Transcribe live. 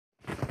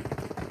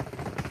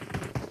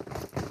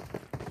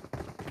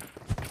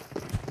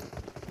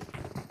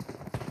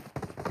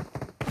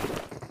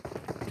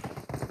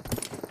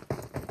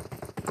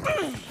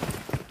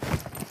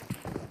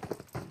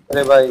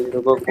अरे भाई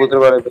रुको कबूतर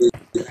वाले भाई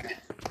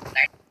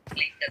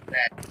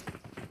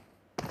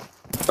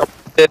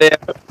दे दे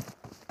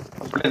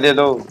कपड़े दे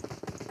दो।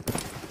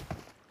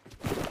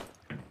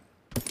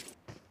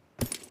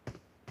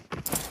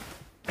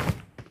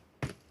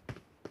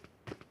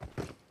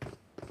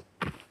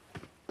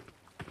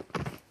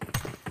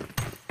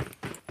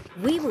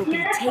 We will be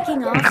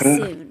taking off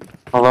soon.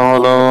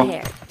 Hello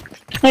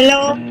hello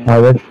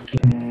Hello.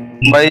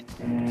 भाई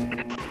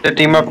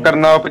टीम अप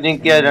करना हो पिचिंग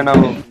किया जाना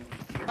हो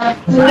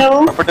Hello.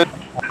 अपने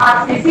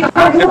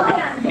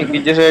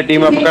जैसे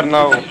टीम अप करना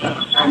हो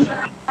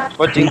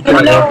कोचिंग किया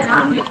Hello. जाओ।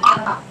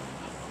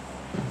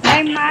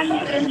 भाई मारना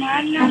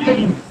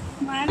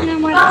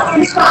मत।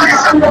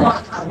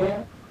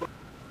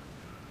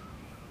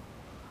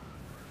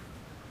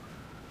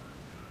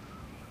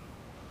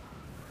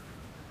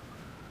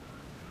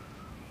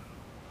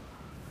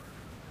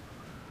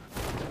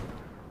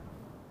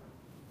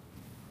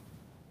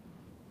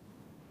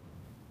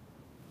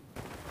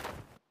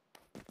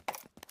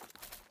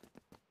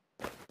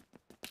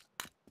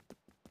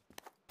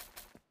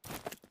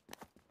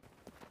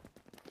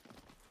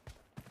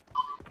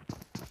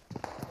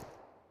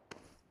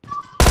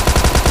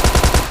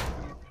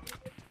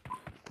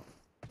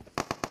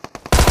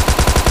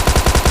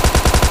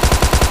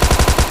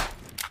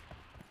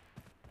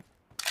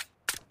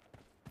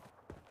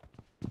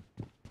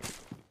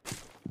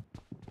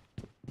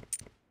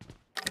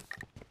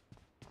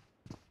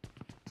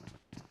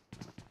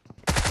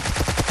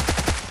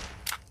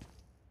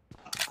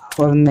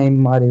 और नहीं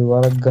मारी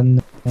वाला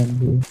गंदा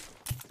हेलो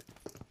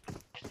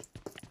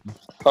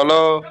हेलो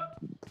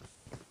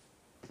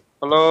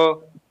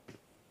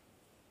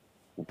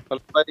हेलो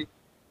भाई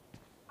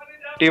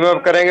टीम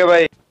अप करेंगे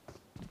भाई।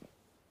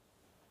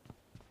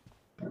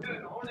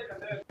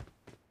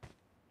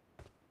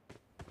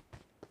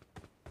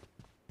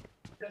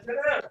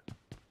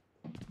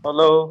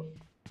 हेलो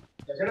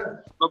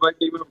हेलो भाई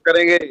टीम अप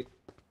करेंगे।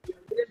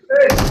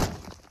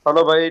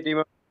 हेलो भाई टीम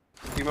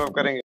अप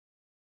करेंगे।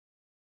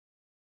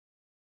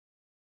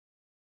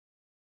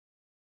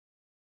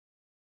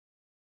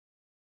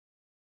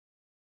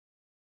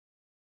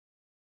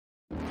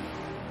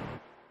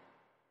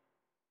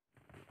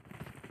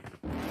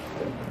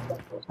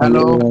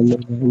 Hello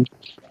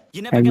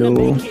You're never hello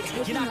gonna make it.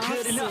 You're not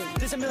good enough.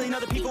 There's a million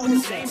other people with the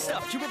same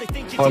stuff. You really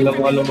think you're hello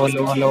different? Hello You must be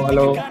hello kidding.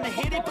 Hello You're gonna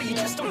hit it, but you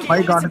just don't get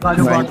भाई it. Guard का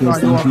जो भाई guard का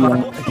कैसे जो किया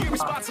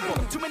Irresponsible.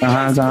 Too many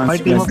कहाँ ways to कहाँ भाई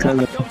lose team yourself. Up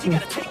Don't you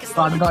gotta take it slow.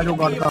 Guard का जो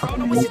गार्ड का I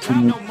don't waste your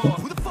time no more.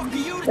 Who the fuck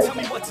are you to tell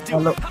me what to do?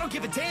 Hello I don't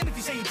give a damn if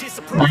you say you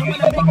disapprove. I'm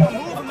gonna make my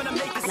move. I'm gonna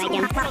make it soon.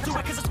 And I'll do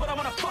it 'cause it's what I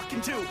wanna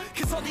fucking do.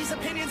 'Cause all these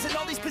opinions and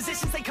all these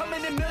positions, they come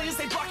in millions.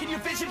 They blocking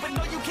your vision, but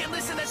no, you can't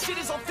listen. That shit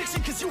is all fiction.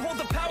 'Cause you hold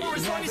the power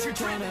as long as you're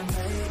dreaming.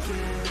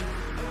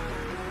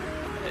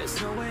 There's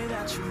no way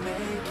that you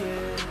make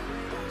it.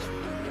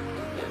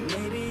 And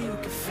maybe you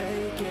can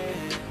fake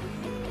it,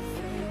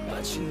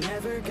 but you're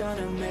never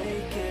gonna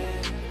make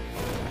it.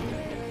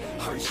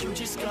 Are you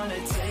just gonna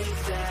take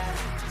that?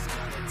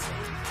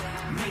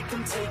 Make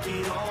them take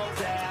it all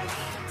back.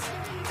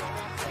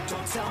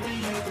 Don't tell me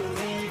you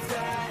believe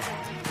that.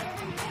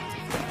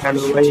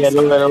 Hello भाई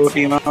hello hello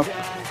team up Or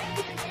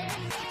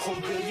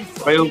will you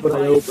भाई fucking ऊपर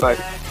fight ऊपर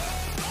back?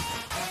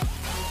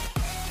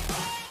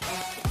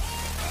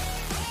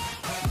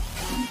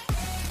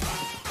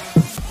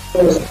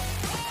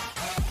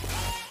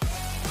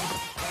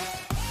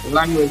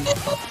 Language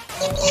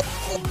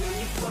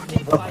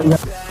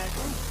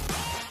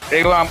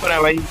एक वहाँ पर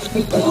है भाई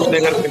दूसरे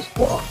घर पे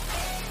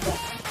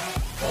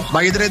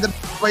भाई इधर इधर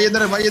भाई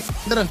इधर भाई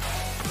इधर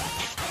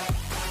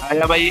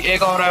आजा भाई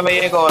एक और है भाई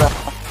एक और है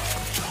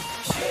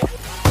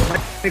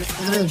इधर You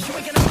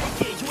ain't gonna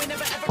make it. You ain't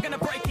never ever gonna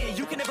break it.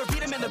 You can never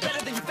beat them and they're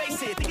better than you face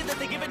it. Thinking that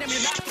they give a damn,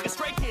 you're not like a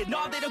stray kid. No,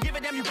 they don't give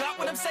a damn. You got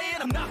what I'm saying?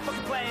 I'm not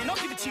fucking playing. I'll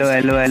give it to you.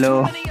 Hello hello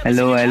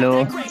hello hello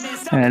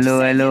hello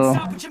hello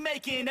Stop what you're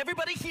making.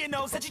 Everybody here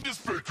knows that you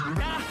just faking.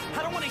 Nah, I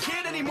don't wanna hear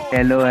it anymore.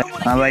 Hello I don't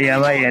wanna हाँ hear भाई it हाँ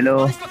भाई anymore. Hello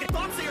All these fucking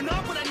thoughts, they are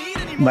not what I need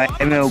anymore. भाई I'm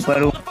मैं gonna ऊपर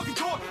shut हूँ the fucking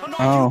door on all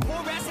हाँ you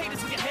poor ass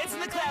haters with your heads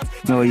in the clouds.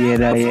 वो ये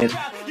रहा ये You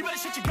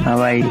better shut your हाँ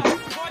भाई goddamn mouth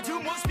before I do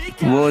more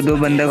speaking. वो दो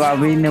बंदे को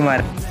अभी नहीं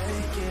मारा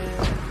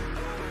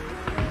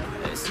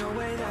There's no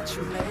way that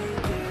you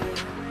make it.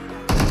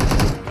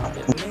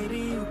 Maybe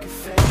you can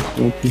fake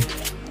okay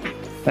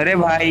अरे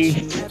भाई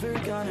never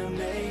gonna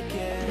make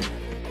it.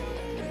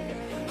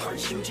 Are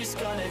you just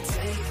gonna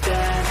take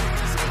that?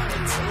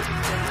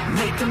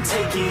 Make them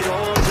take it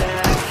all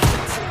back.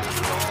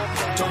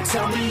 Don't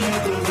tell me you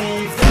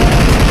believe that.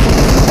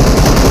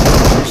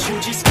 Are you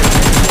just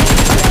gonna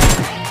take that?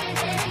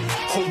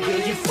 Or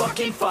will you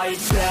fucking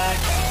fight back?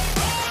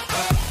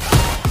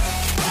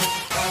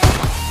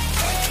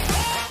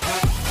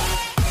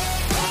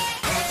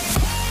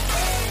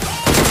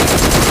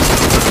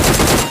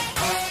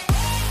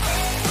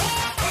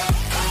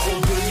 Or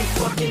will you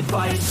fucking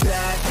fight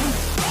back?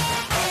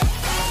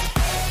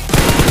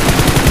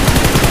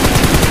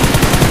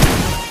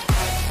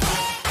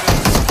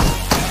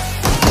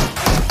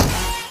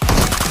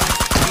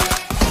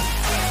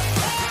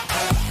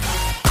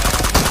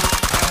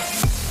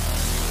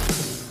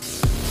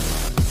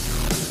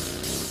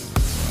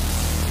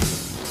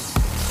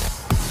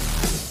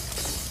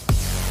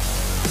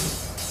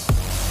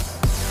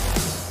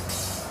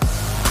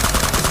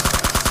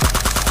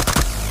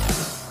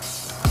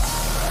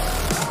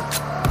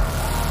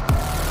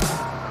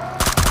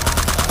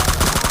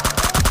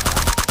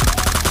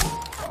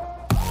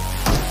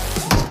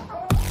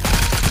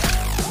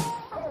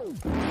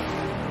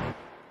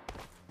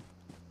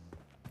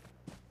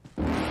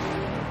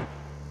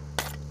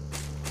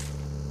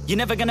 you're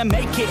never gonna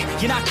make it.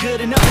 You're not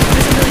good enough,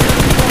 there's a million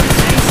other people on the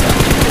same stuff.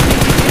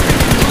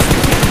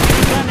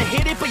 You're gonna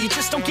hit it, but you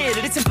just don't get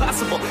it. It's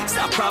impossible, it's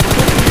not probable,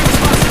 you're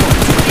irresponsible.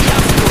 Too many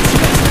obstacles, you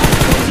gotta stop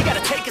the goals. You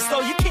gotta take it slow,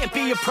 you can't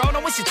be a pro,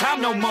 don't waste your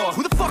time no more.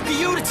 Who the fuck are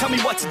you to tell me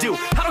what to do?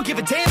 I don't give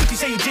a damn if you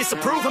say you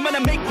disapprove. I'm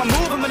gonna make my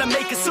move, I'm gonna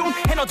make it soon.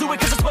 And I'll do it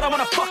cause it's what I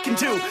wanna fucking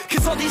do.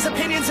 Cause all these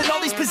opinions and all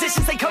these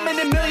positions, they come in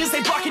millions,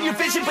 they blocking your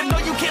vision. But no,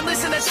 you can't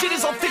listen, that shit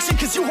is all fiction.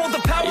 Cause you hold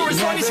the power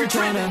as long as you're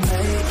driven.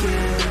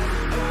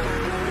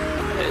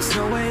 There's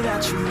no way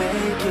that you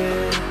make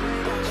it.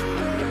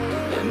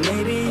 And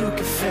maybe you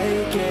could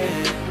fake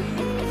it,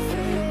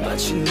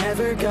 but you're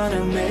never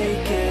gonna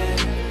make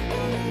it.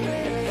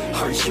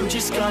 Are you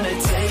just gonna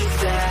take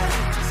that?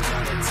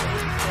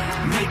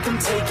 Make them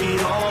take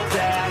it all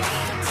back.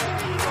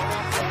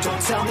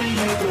 Don't tell me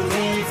you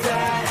believe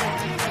that.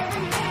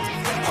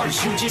 Are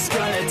you just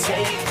gonna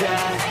take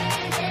that?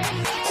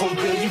 Or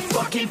will you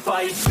fucking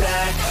fight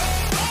back?